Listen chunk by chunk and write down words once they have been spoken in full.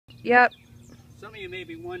Yep. Some of you may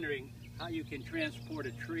be wondering how you can transport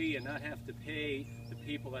a tree and not have to pay the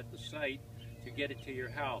people at the site to get it to your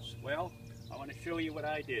house. Well, I want to show you what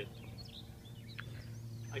I did.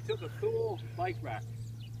 I took a Thule bike rack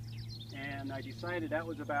and I decided that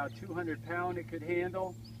was about 200 pounds it could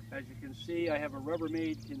handle. As you can see, I have a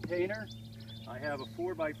Rubbermaid container. I have a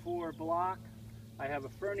 4x4 block. I have a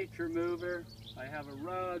furniture mover. I have a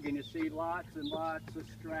rug, and you see lots and lots of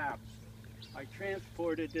straps. I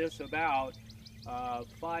transported this about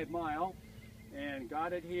 5 miles and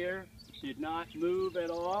got it here. Did not move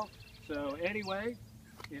at all. So anyway,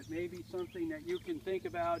 it may be something that you can think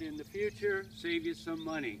about in the future, save you some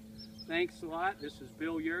money. Thanks a lot. This is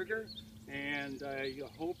Bill Yerger, and I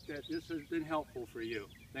hope that this has been helpful for you.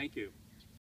 Thank you.